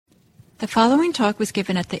The following talk was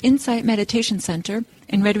given at the Insight Meditation Center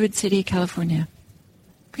in Redwood City, California.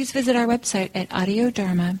 Please visit our website at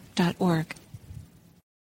audiodharma.org.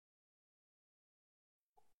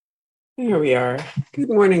 There we are. Good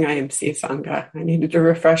morning, IMC Sangha. I needed to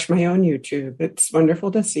refresh my own YouTube. It's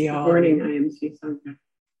wonderful to see all. Good morning, IMC Sangha.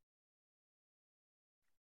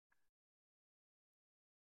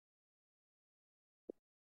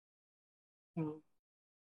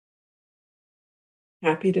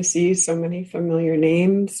 Happy to see so many familiar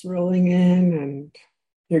names rolling in and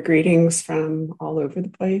your greetings from all over the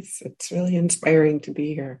place. It's really inspiring to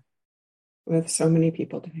be here with so many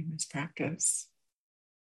people doing this practice.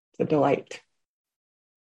 It's a delight.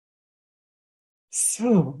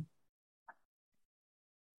 So,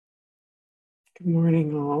 good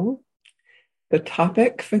morning, all. The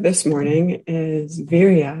topic for this morning is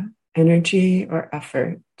virya, energy or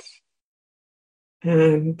effort.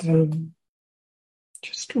 And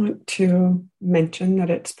just want to mention that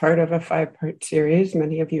it's part of a 5-part series.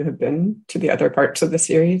 Many of you have been to the other parts of the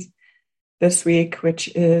series this week, which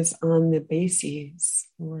is on the bases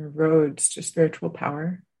or roads to spiritual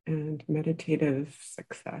power and meditative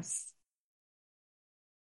success.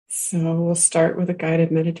 So we'll start with a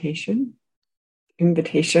guided meditation.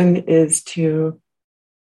 Invitation is to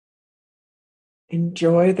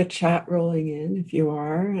enjoy the chat rolling in if you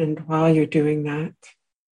are, and while you're doing that,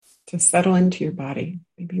 to settle into your body.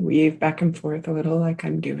 Maybe weave back and forth a little like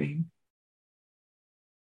I'm doing.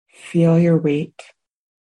 Feel your weight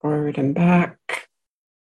forward and back,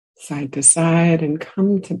 side to side, and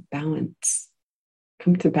come to balance.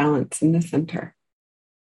 Come to balance in the center.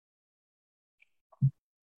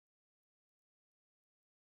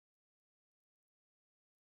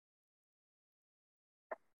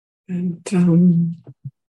 And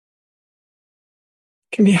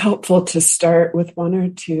can be helpful to start with 1 or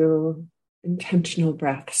 2 intentional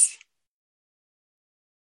breaths.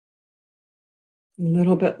 A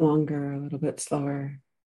little bit longer, a little bit slower.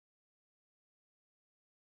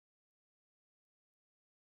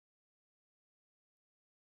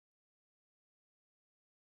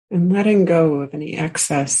 And letting go of any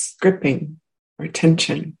excess gripping or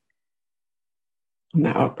tension on the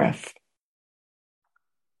out breath.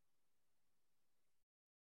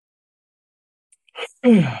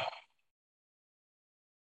 And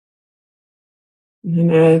then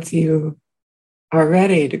as you are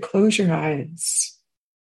ready to close your eyes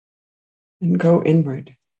and go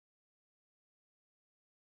inward.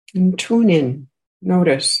 And tune in.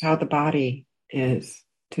 Notice how the body is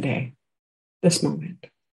today, this moment.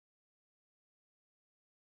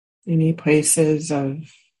 Any places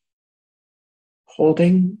of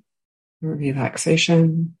holding or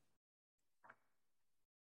relaxation.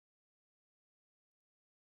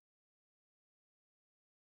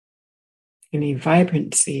 Any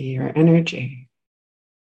vibrancy or energy.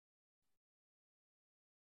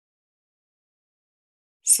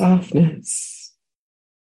 Softness,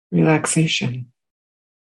 relaxation.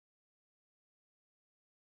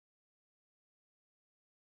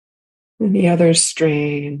 Any other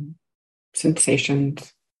strain,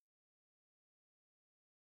 sensations.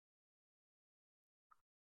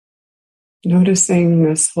 Noticing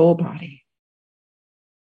this whole body.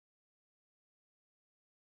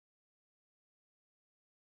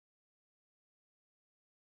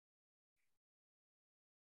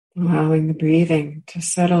 Allowing the breathing to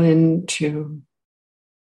settle into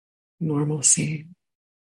normalcy.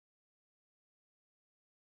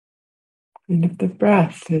 And if the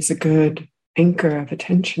breath is a good anchor of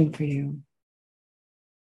attention for you,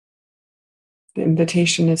 the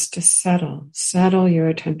invitation is to settle your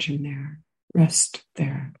attention there, rest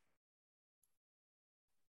there.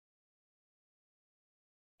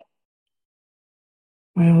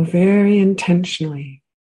 While very intentionally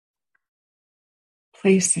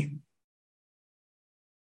placing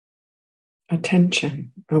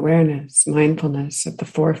attention, awareness, mindfulness at the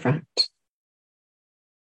forefront.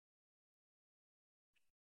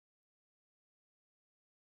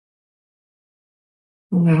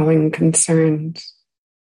 Allowing concerns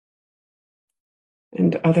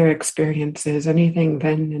and other experiences, anything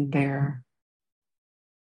then and there,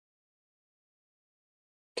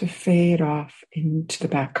 to fade off into the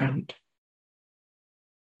background.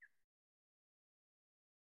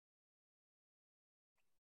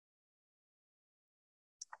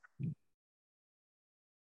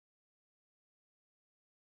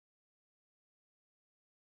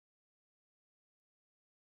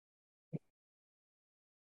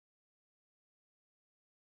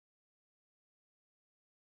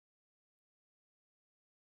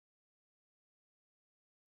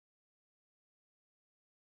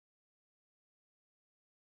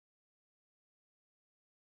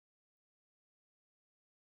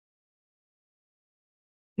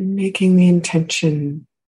 And making the intention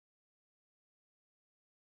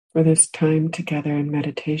for this time together in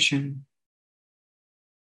meditation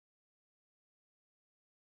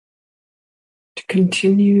to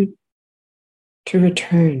continue to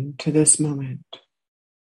return to this moment.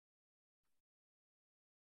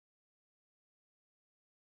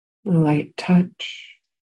 A light touch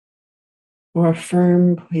or a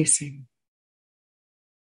firm placing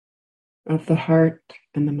of the heart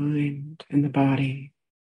and the mind and the body.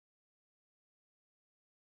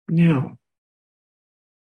 Now,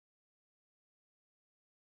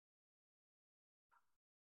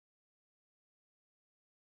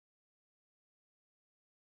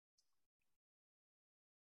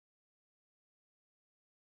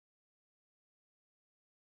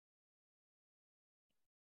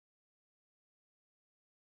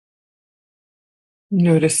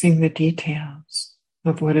 noticing the details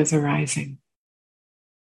of what is arising.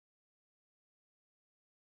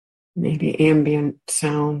 Maybe ambient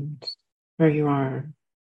sounds where you are.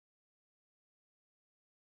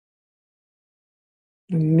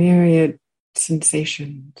 The myriad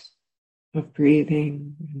sensations of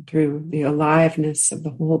breathing and through the aliveness of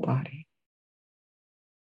the whole body.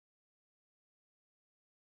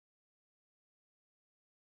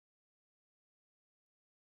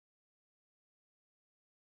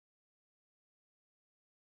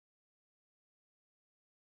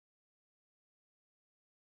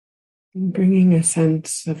 And bringing a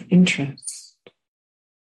sense of interest,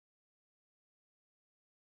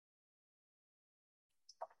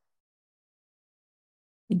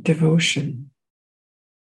 devotion,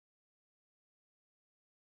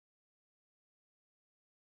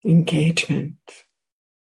 engagement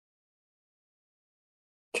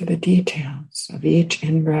to the details of each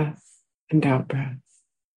in-breath and out-breath,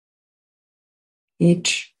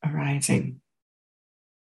 each arising.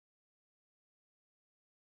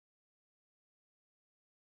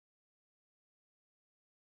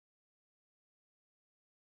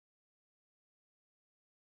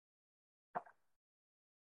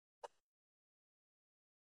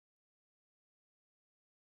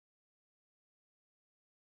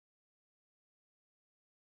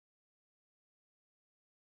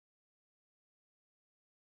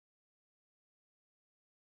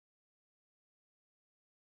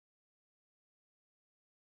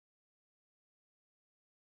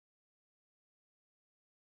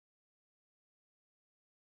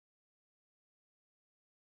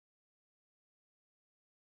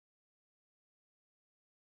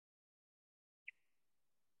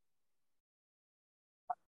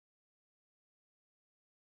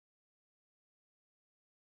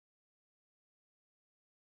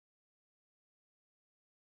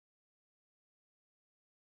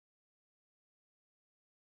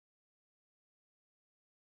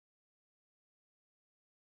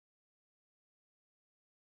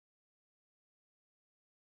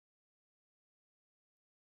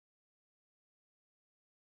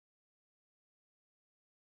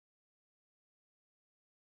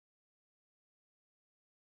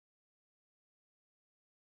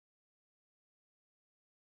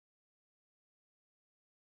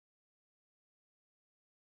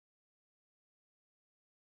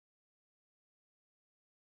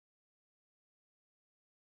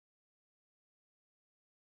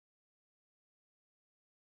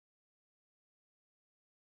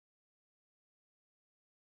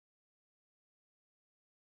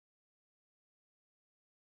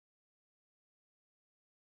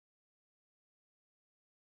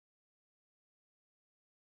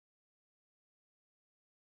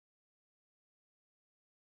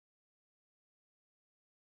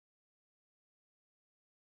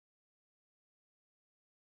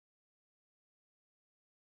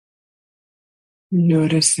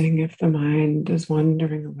 Noticing if the mind is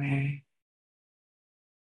wandering away.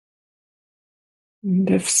 And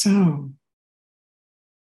if so,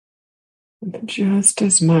 with just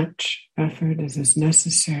as much effort as is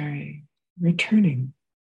necessary, returning,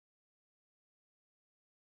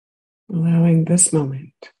 allowing this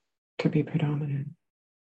moment to be predominant.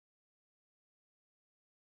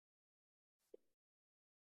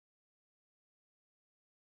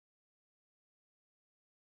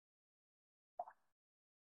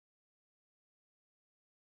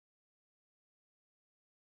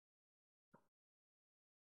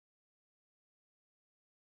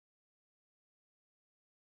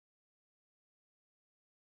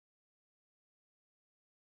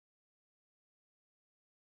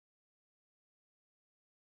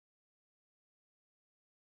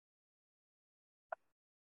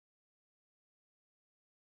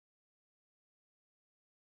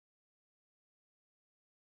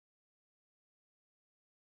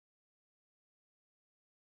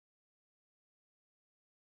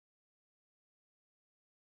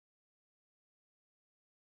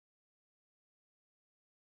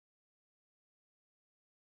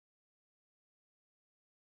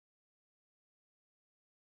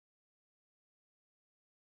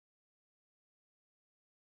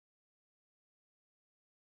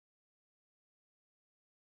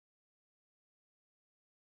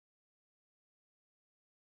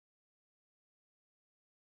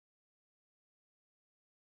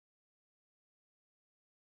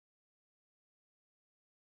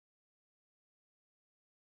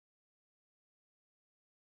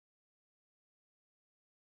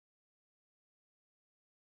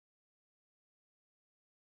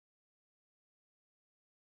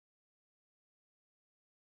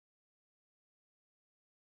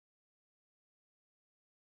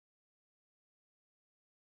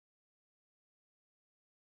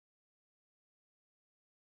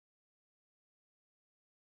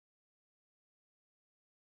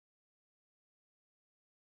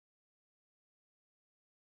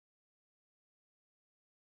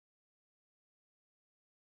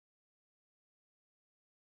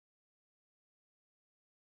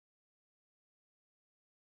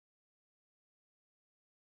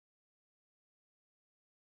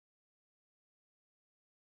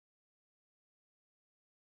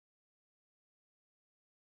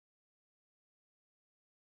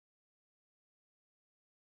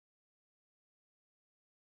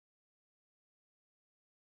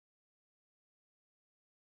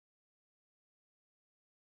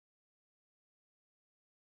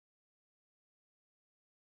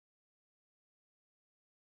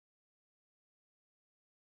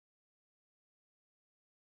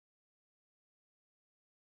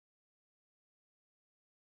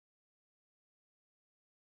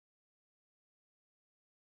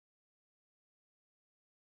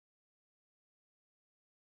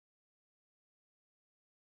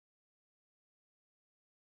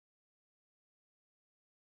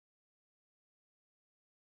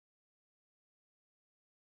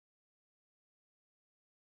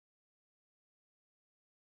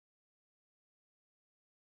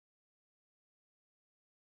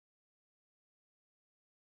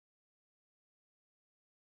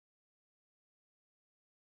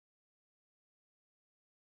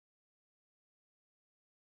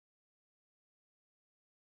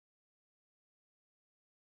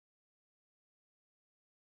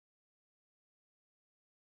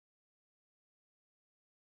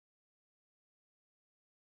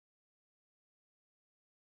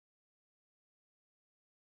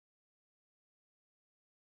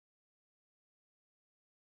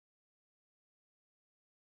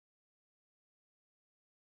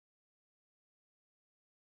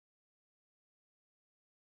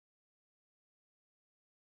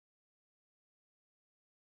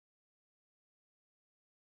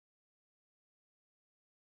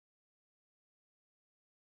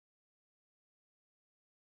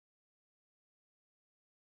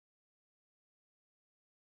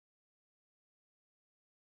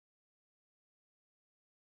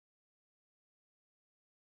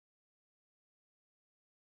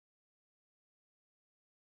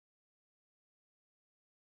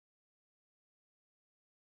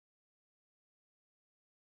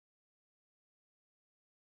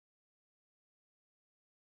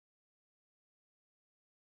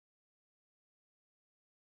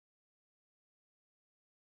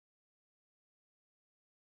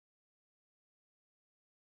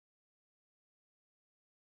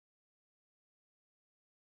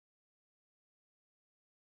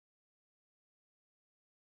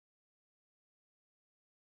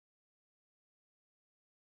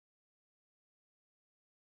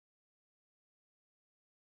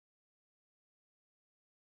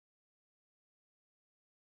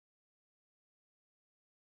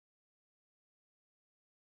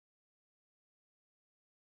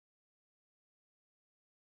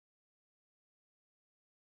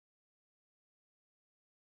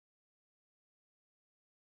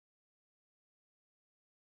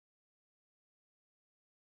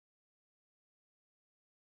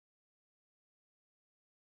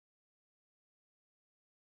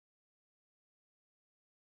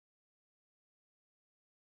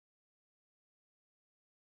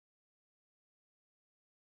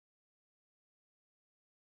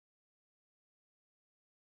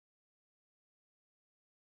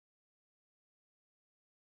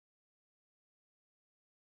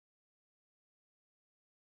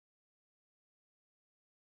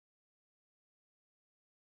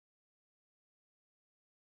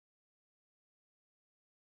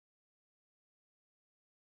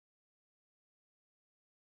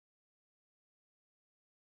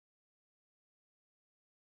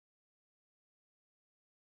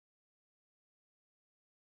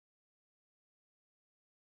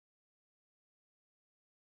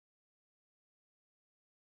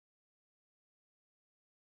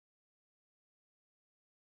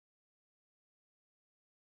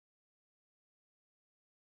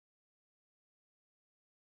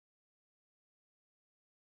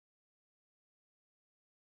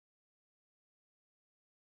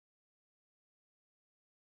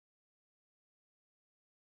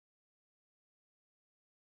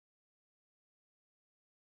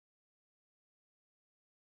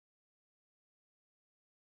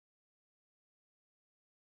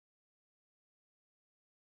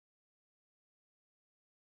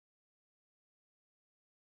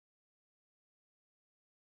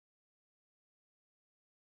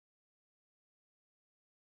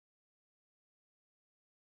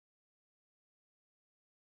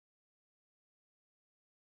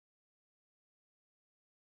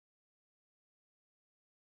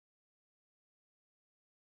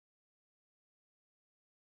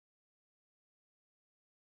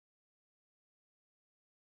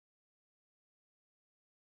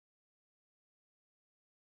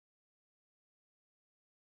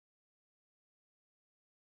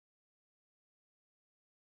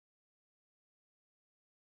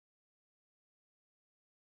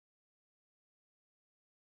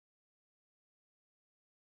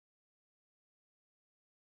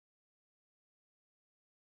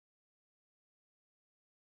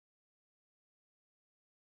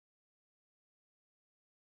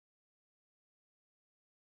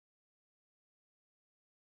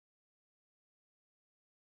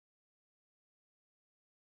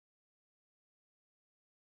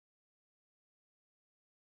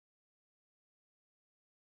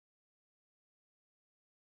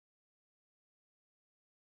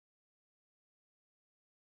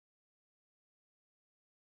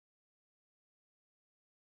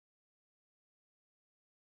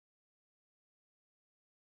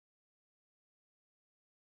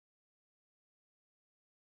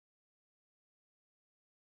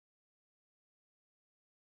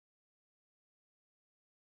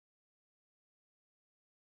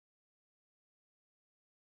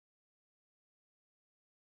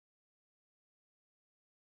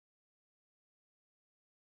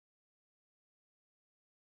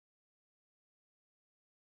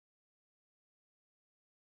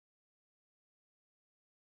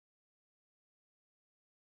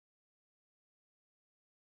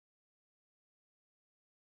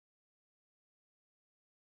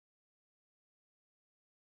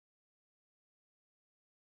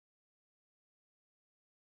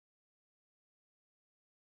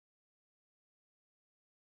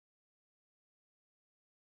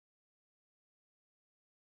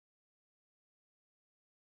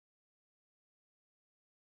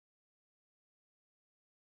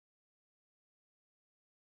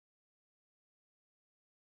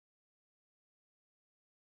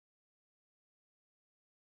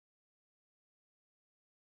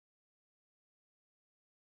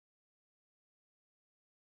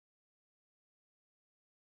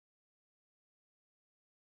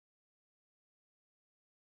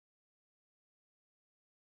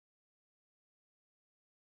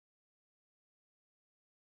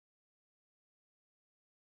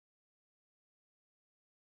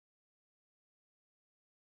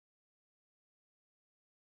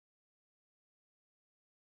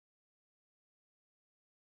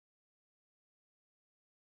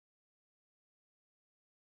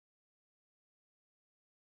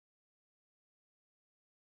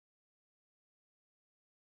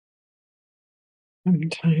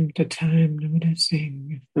 From time to time,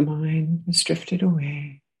 noticing if the mind has drifted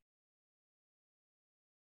away,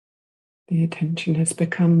 the attention has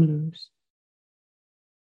become loose,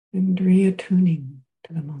 and reattuning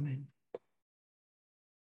to the moment.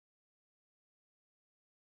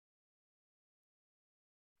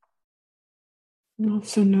 And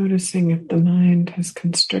also noticing if the mind has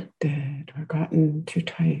constricted or gotten too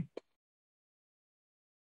tight.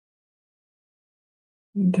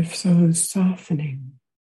 And if so, softening,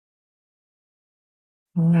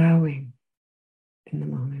 allowing in the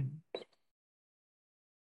moment.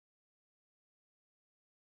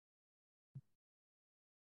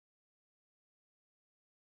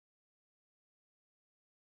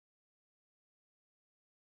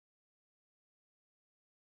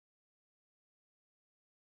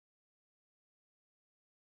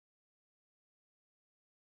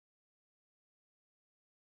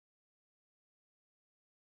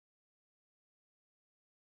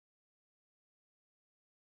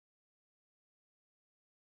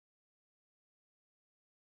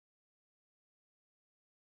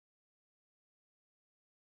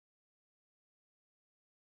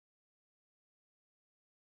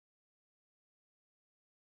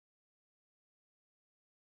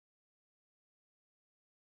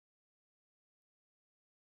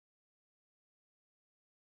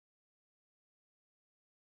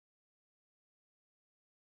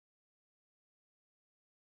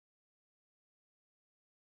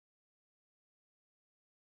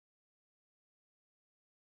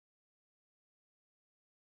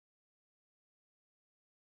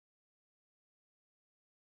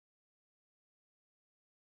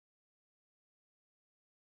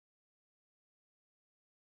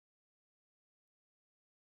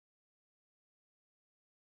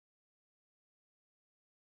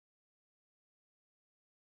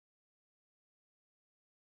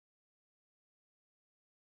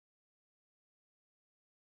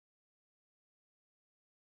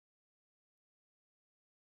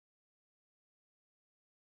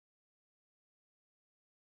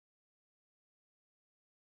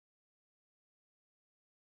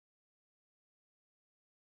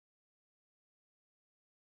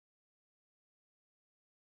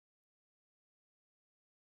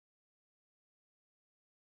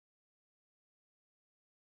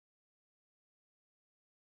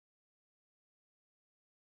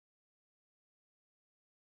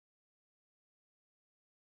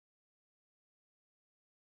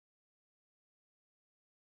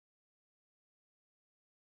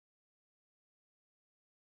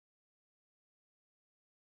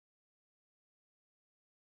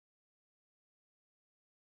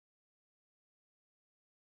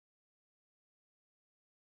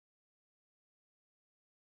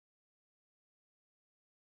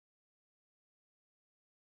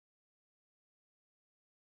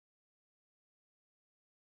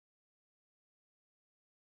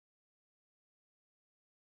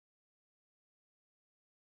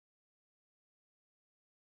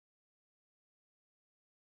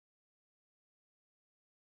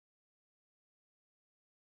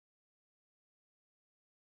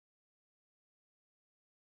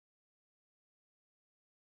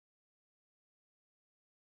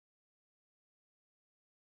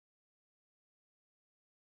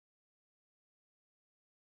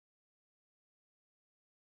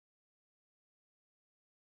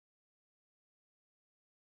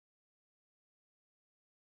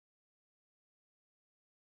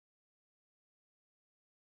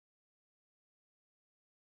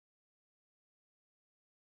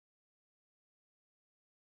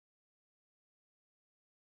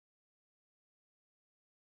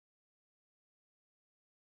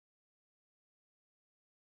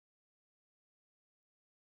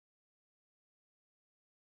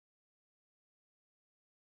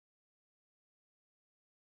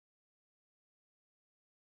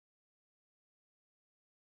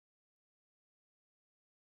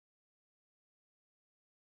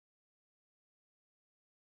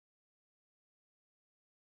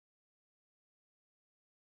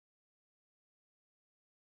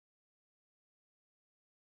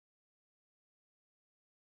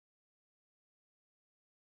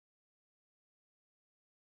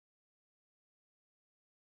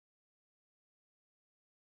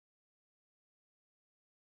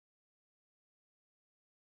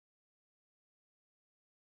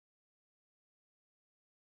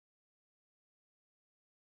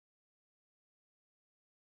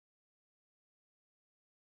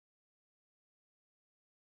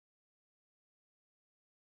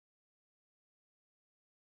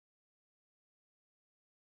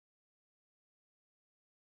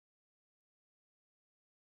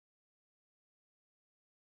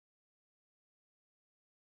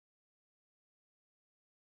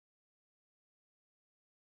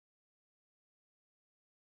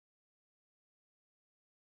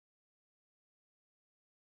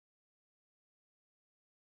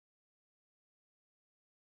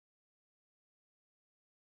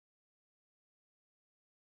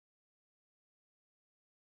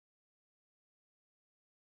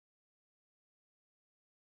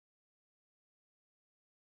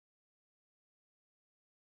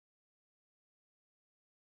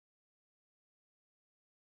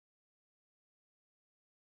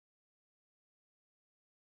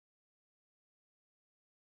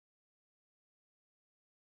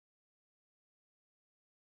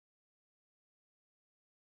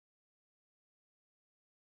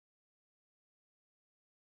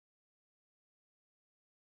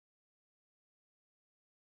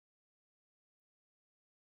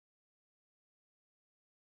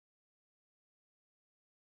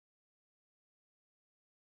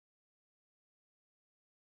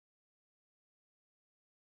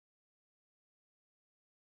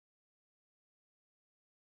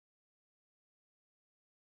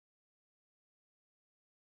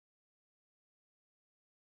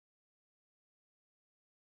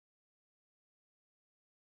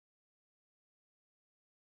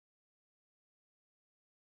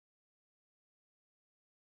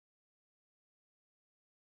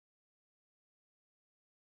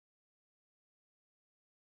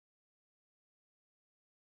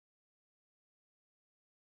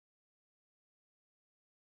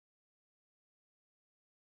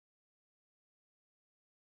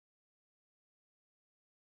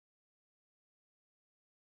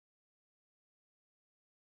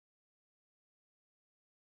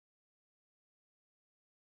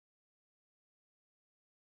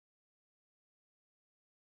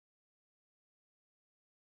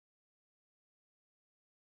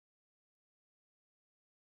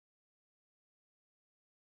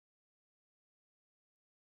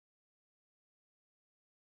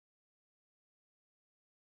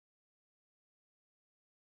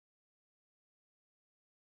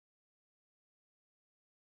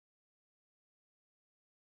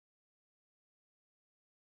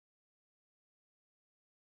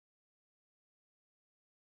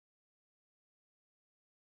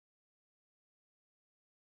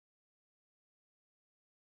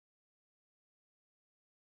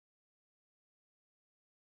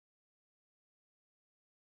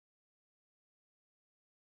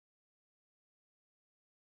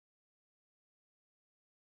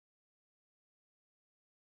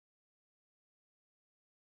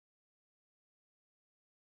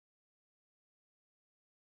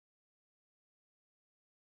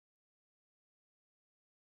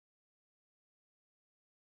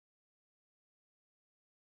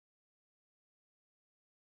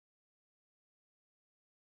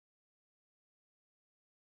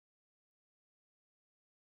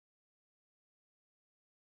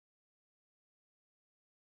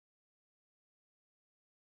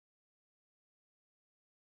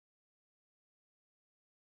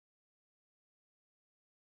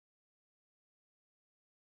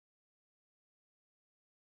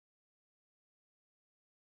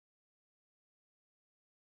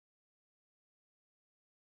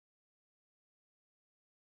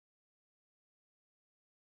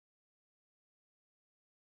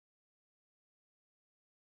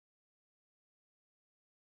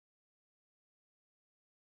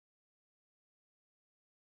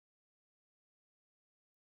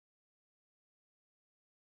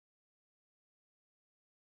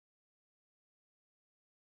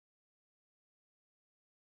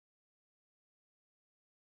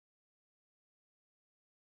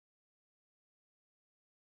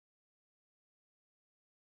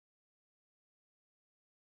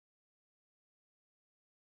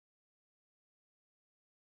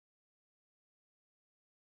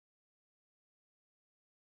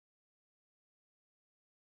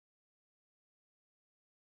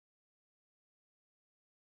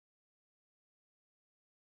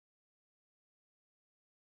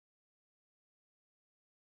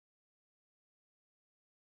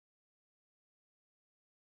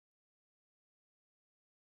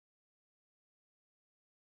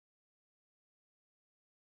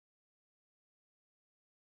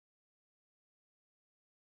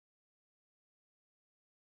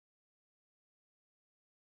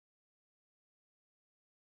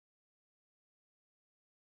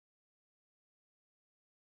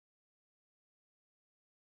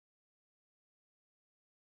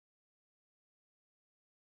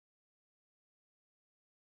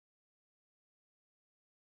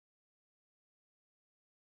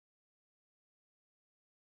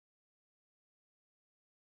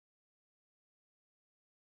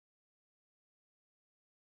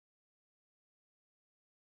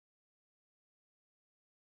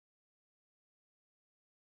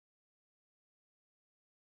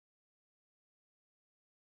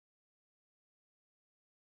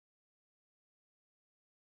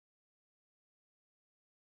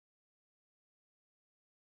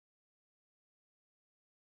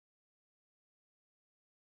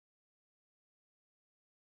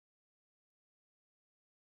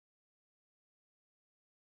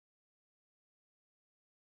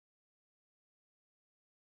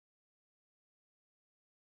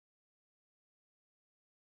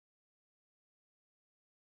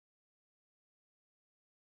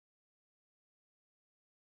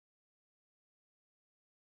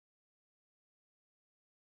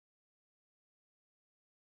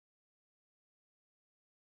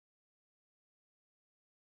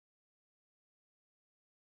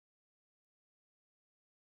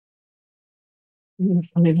 In the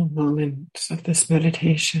final moments of this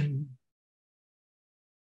meditation,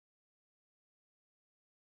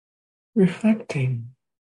 reflecting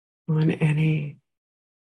on any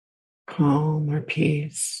calm or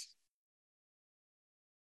peace,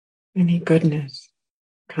 any goodness,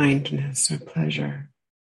 kindness, or pleasure,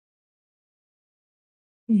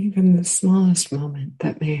 even the smallest moment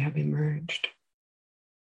that may have emerged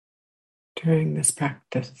during this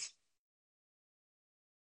practice.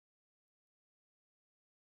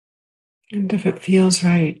 And if it feels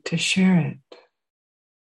right to share it,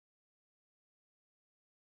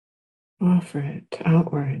 offer it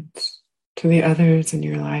outwards to the others in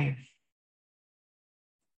your life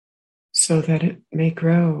so that it may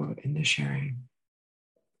grow in the sharing.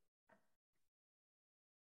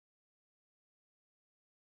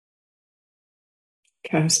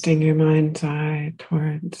 Casting your mind's eye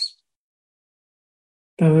towards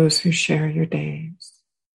those who share your days,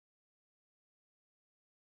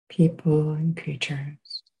 people and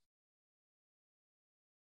creatures.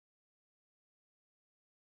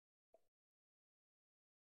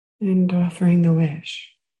 And offering the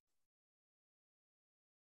wish,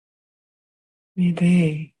 may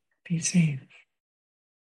they be safe.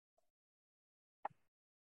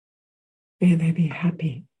 May they be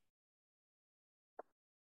happy.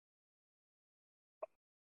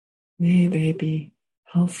 May they be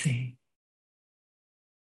healthy,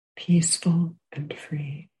 peaceful, and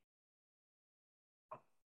free.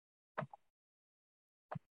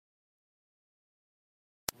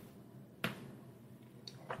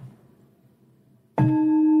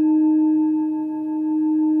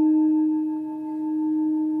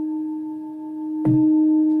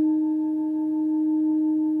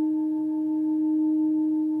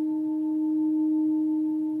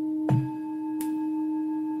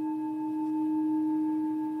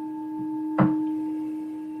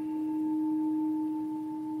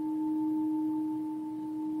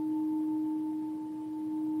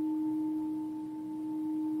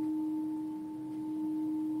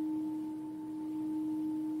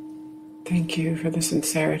 Thank you for the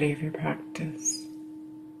sincerity of your practice.